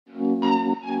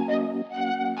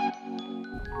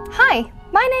Hi,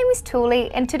 my name is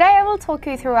Tuli and today I will talk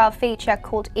you through our feature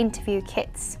called Interview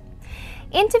Kits.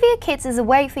 Interview Kits is a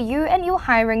way for you and your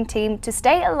hiring team to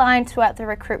stay aligned throughout the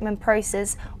recruitment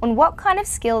process on what kind of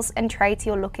skills and traits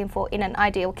you're looking for in an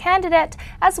ideal candidate,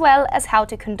 as well as how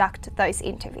to conduct those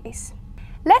interviews.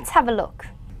 Let's have a look.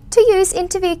 To use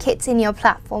Interview Kits in your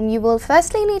platform, you will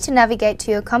firstly need to navigate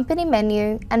to your company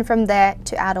menu and from there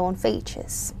to add-on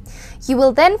features. You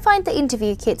will then find the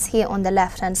Interview Kits here on the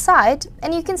left-hand side,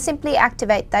 and you can simply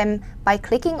activate them by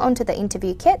clicking onto the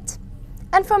Interview Kit,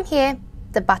 and from here,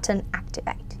 the button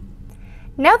Activate.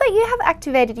 Now that you have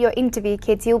activated your Interview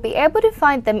Kits, you'll be able to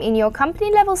find them in your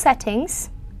company level settings,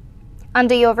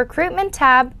 under your Recruitment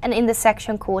tab, and in the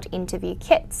section called Interview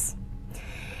Kits.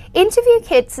 Interview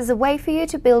Kits is a way for you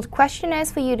to build questionnaires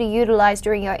for you to utilize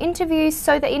during your interviews,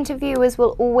 so the interviewers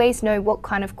will always know what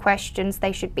kind of questions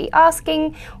they should be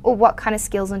asking or what kind of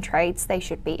skills and traits they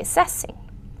should be assessing.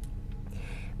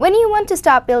 When you want to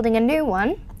start building a new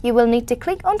one, you will need to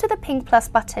click onto the pink plus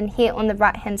button here on the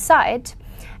right hand side,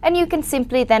 and you can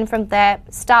simply then from there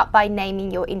start by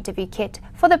naming your interview kit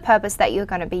for the purpose that you're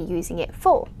going to be using it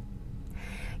for.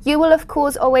 You will of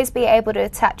course always be able to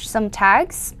attach some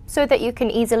tags so that you can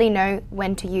easily know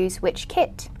when to use which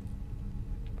kit.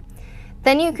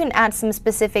 Then you can add some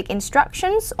specific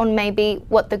instructions on maybe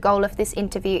what the goal of this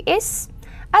interview is,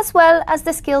 as well as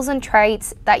the skills and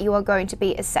traits that you are going to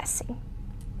be assessing.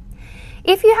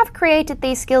 If you have created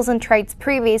these skills and traits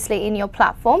previously in your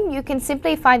platform, you can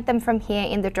simply find them from here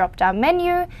in the drop-down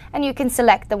menu, and you can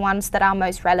select the ones that are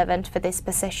most relevant for this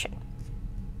position.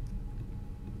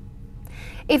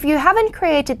 If you haven't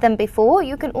created them before,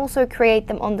 you can also create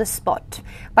them on the spot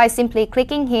by simply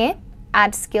clicking here,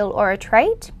 Add Skill or a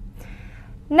Trait,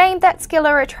 name that skill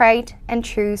or a trait, and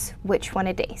choose which one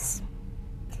it is.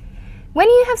 When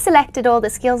you have selected all the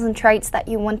skills and traits that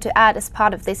you want to add as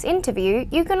part of this interview,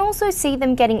 you can also see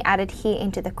them getting added here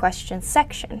into the questions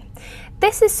section.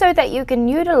 This is so that you can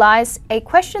utilize a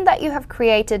question that you have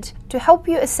created to help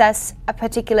you assess a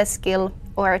particular skill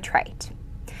or a trait.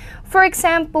 For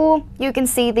example, you can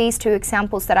see these two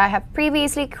examples that I have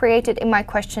previously created in my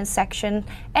questions section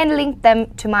and linked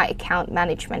them to my account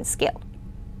management skill.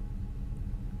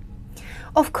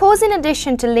 Of course, in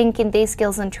addition to linking these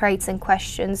skills and traits and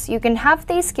questions, you can have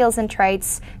these skills and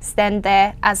traits stand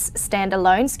there as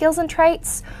standalone skills and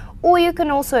traits, or you can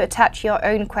also attach your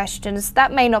own questions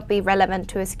that may not be relevant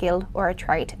to a skill or a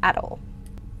trait at all.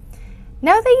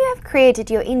 Now that you have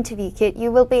created your interview kit,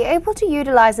 you will be able to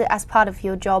utilize it as part of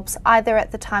your jobs, either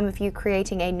at the time of you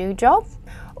creating a new job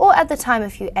or at the time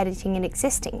of you editing an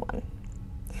existing one.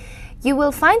 You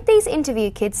will find these interview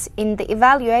kits in the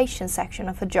evaluation section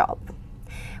of a job.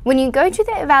 When you go to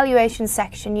the evaluation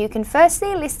section, you can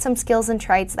firstly list some skills and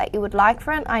traits that you would like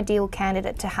for an ideal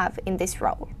candidate to have in this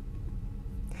role.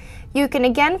 You can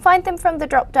again find them from the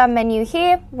drop-down menu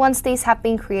here once these have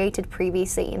been created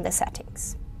previously in the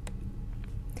settings.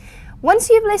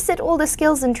 Once you've listed all the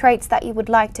skills and traits that you would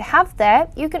like to have there,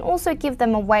 you can also give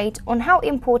them a weight on how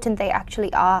important they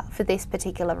actually are for this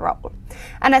particular role.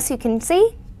 And as you can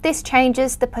see, this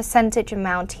changes the percentage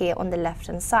amount here on the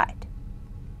left-hand side.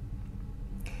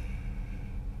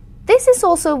 This is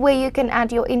also where you can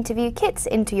add your interview kits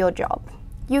into your job.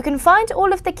 You can find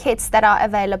all of the kits that are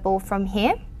available from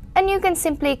here, and you can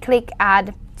simply click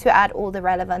Add to add all the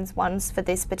relevant ones for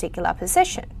this particular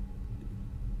position.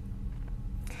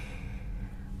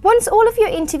 Once all of your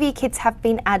interview kits have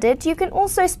been added, you can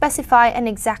also specify an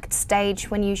exact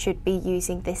stage when you should be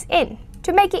using this in,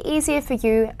 to make it easier for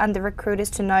you and the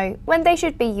recruiters to know when they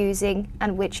should be using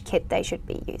and which kit they should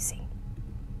be using.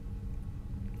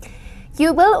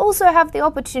 You will also have the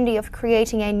opportunity of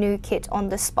creating a new kit on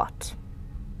the spot.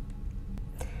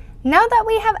 Now that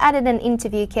we have added an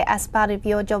interview kit as part of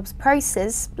your job's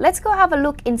process, let's go have a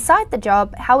look inside the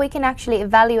job how we can actually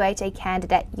evaluate a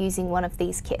candidate using one of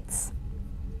these kits.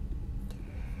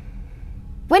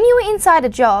 When you are inside a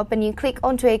job and you click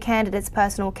onto a candidate's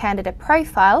personal candidate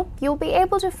profile, you'll be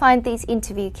able to find these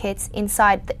interview kits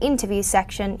inside the interview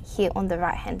section here on the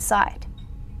right hand side.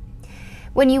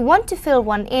 When you want to fill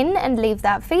one in and leave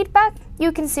that feedback,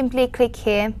 you can simply click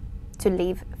here to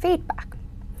leave feedback.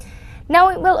 Now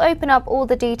it will open up all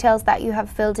the details that you have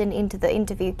filled in into the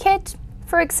interview kit,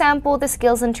 for example, the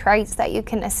skills and traits that you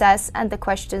can assess and the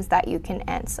questions that you can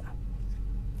answer.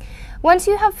 Once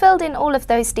you have filled in all of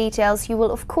those details, you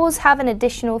will of course have an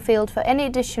additional field for any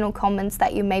additional comments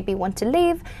that you maybe want to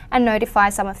leave and notify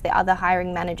some of the other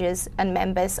hiring managers and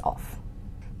members of.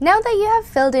 Now that you have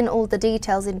filled in all the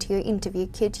details into your interview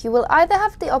kit, you will either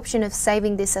have the option of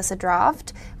saving this as a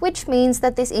draft, which means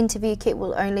that this interview kit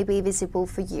will only be visible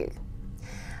for you.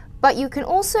 But you can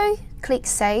also click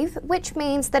Save, which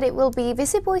means that it will be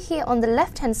visible here on the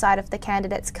left-hand side of the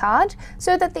candidate's card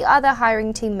so that the other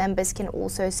hiring team members can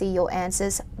also see your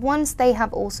answers once they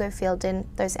have also filled in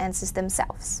those answers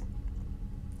themselves.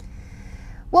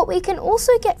 What we can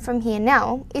also get from here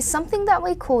now is something that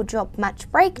we call Job Match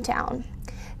Breakdown.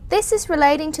 This is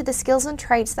relating to the skills and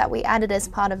traits that we added as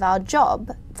part of our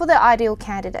job for the ideal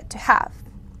candidate to have.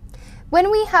 When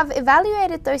we have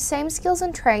evaluated those same skills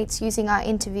and traits using our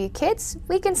interview kits,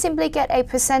 we can simply get a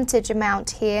percentage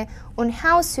amount here on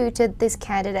how suited this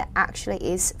candidate actually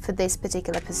is for this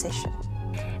particular position.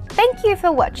 Thank you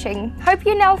for watching. Hope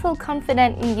you now feel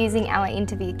confident in using our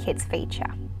interview kits feature.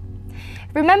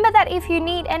 Remember that if you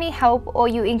need any help or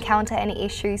you encounter any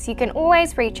issues, you can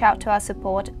always reach out to our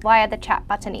support via the chat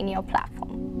button in your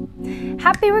platform.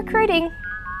 Happy recruiting!